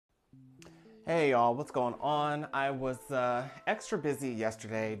Hey y'all, what's going on? I was extra busy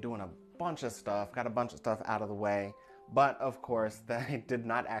yesterday doing a bunch of stuff, got a bunch of stuff out of the way, but of course, I did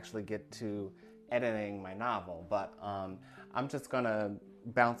not actually get to editing my novel. But I'm just gonna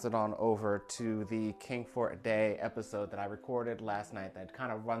bounce it on over to the King for a Day episode that I recorded last night that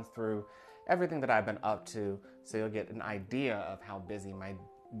kind of runs through everything that I've been up to, so you'll get an idea of how busy my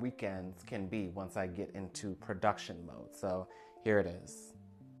weekends can be once I get into production mode. So here it is.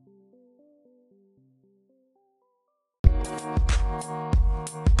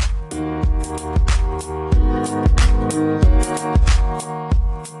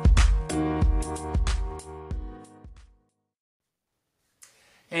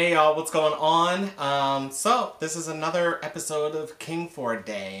 Hey y'all, what's going on? So this is another episode of King for a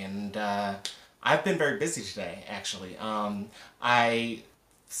Day, and I've been very busy today, actually. I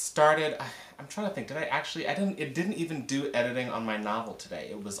started, I'm trying to think, it didn't even do editing on my novel today.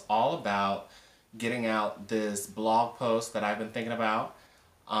 It was all about getting out this blog post that I've been thinking about,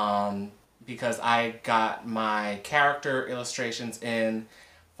 because I got my character illustrations in,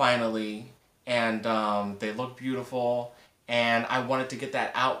 finally, and they look beautiful. And I wanted to get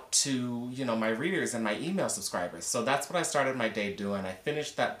that out to, my readers and my email subscribers. So that's what I started my day doing. I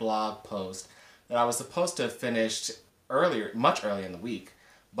finished that blog post that I was supposed to have finished earlier, much earlier in the week,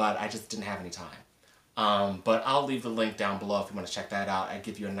 but I just didn't have any time. But I'll leave the link down below if you want to check that out. I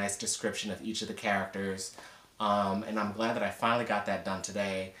give you a nice description of each of the characters. And I'm glad that I finally got that done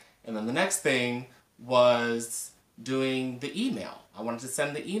today. And then the next thing was doing the email. I wanted to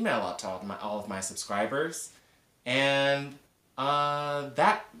send the email out to all of my subscribers. And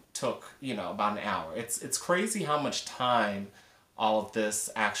that took, about an hour. It's crazy how much time all of this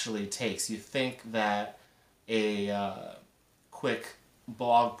actually takes. You think that a quick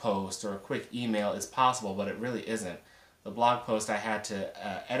blog post or a quick email is possible, but it really isn't. The blog post, I had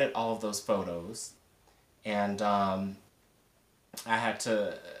to edit all of those photos, and I had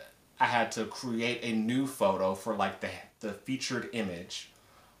to create a new photo for like the featured image.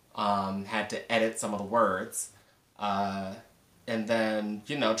 Had to edit some of the words. And then,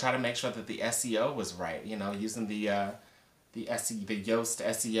 try to make sure that the SEO was right, using the Yoast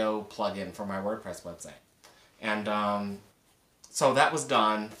SEO plugin for my WordPress website. And so that was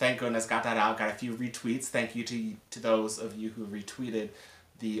done. Thank goodness, got that out, got a few retweets. Thank you to those of you who retweeted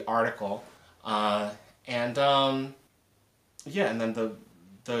the article. Yeah, and then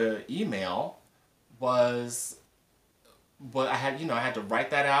the email was... But I had to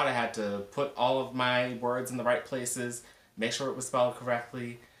write that out. I had to put all of my words in the right places, make sure it was spelled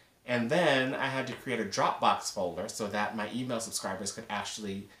correctly, and then I had to create a Dropbox folder so that my email subscribers could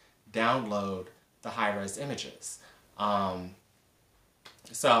actually download the high-res images.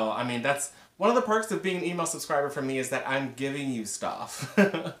 So, I mean, that's one of the perks of being an email subscriber for me, is that I'm giving you stuff.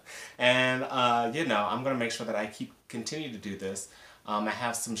 And, I'm going to make sure that I continue to do this. I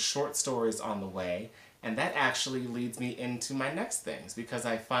have some short stories on the way. And that actually leads me into my next things, because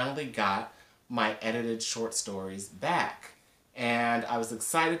I finally got my edited short stories back. And I was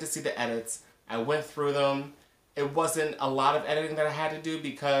excited to see the edits. I went through them. It wasn't a lot of editing that I had to do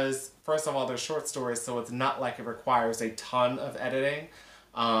because, first of all, they're short stories, so it's not like it requires a ton of editing.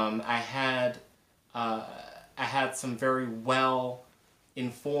 I had some very well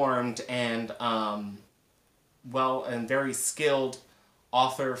informed and very skilled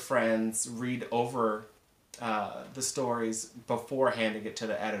author friends read over the stories before handing it to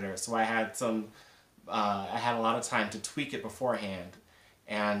the editor. So I had a lot of time to tweak it beforehand.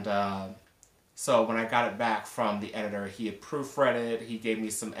 And so when I got it back from the editor, he had proofread it, he gave me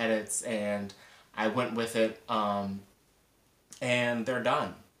some edits, and I went with it, and they're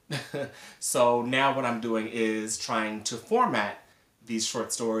done. So now what I'm doing is trying to format these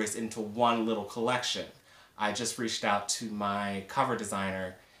short stories into one little collection. I just reached out to my cover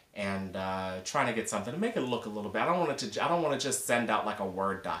designer and trying to get something to make it look a little bit. I don't want to just send out like a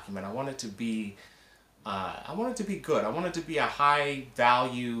Word document. I want it to be good. I want it to be a high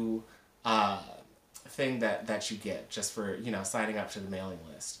value thing that you get just for signing up to the mailing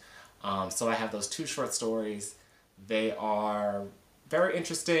list. So I have those two short stories. They are very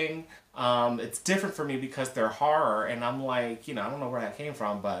interesting. It's different for me because they're horror, and I'm like, I don't know where that came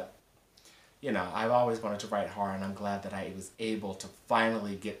from, but I've always wanted to write horror, and I'm glad that I was able to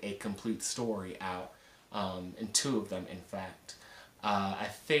finally get a complete story out, and two of them, in fact. I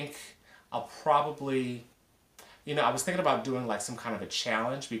think I'll probably, I was thinking about doing like some kind of a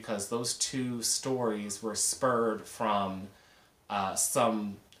challenge, because those two stories were spurred from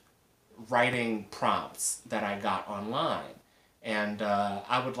some writing prompts that I got online. And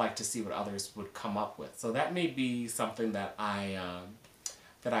I would like to see what others would come up with. So that may be something that I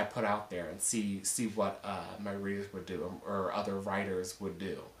that I put out there and see what my readers would do or other writers would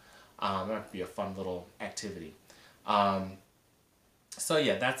do. That would be a fun little activity. So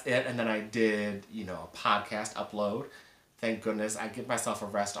yeah, that's it. And then I did, a podcast upload. Thank goodness I give myself a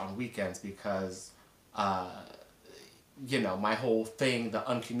rest on weekends because, my whole thing, the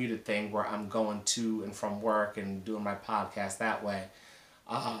uncommuted thing where I'm going to and from work and doing my podcast that way,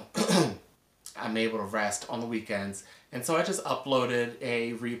 I'm able to rest on the weekends. And so I just uploaded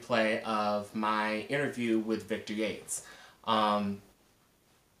a replay of my interview with Victor Yates. Now,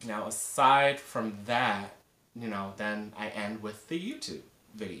 aside from that, then I end with the YouTube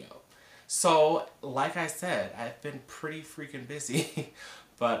video. So, like I said, I've been pretty freaking busy,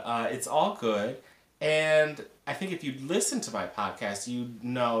 but it's all good. And I think if you listen to my podcast, you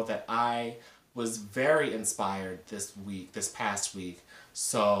know that I was very inspired this past week.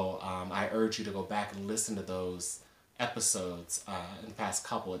 So I urge you to go back and listen to those episodes in the past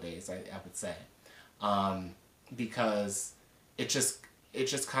couple of days, I would say. Because it just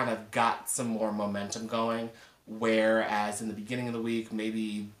kind of got some more momentum going. Whereas in the beginning of the week,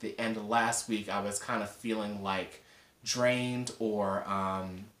 maybe the end of last week, I was kind of feeling like drained or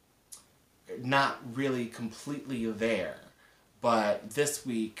not really completely there. But this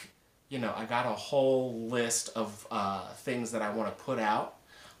week, I got a whole list of things that I want to put out.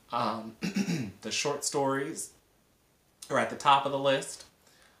 The short stories are at the top of the list.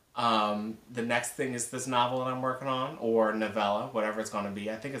 The next thing is this novel that I'm working on, or novella, whatever it's going to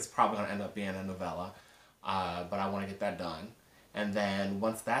be. I think it's probably going to end up being a novella, but I want to get that done. And then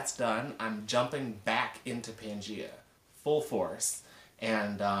once that's done, I'm jumping back into Pangea, full force.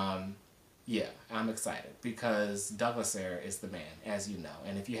 And yeah, I'm excited because Douglas Eyre is the man, as you know.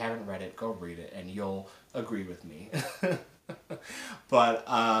 And if you haven't read it, go read it and you'll agree with me. But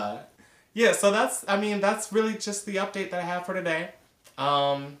yeah, so that's really just the update that I have for today.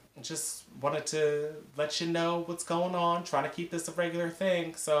 Just wanted to let you know what's going on, try to keep this a regular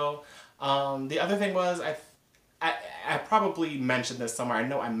thing. So the other thing was, I probably mentioned this somewhere. I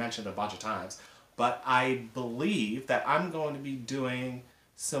know I mentioned it a bunch of times, but I believe that I'm going to be doing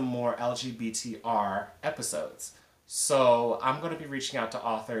some more LGBTR episodes. So I'm going to be reaching out to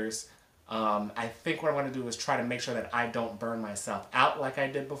authors. I think what I'm going to do is try to make sure that I don't burn myself out like I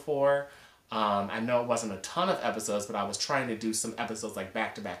did before. I know it wasn't a ton of episodes, but I was trying to do some episodes like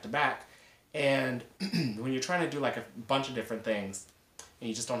back to back to back. And when you're trying to do like a bunch of different things and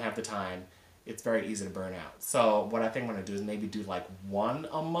you just don't have the time, it's very easy to burn out. So what I think I'm going to do is maybe do like one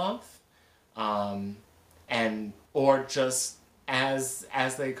a month, or just as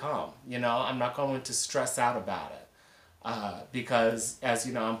they come. I'm not going to stress out about it because, as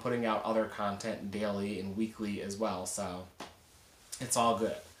you know, I'm putting out other content daily and weekly as well, so it's all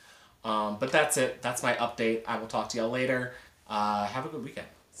good. But that's it. That's my update. I will talk to y'all later. Have a good weekend.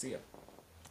 See ya.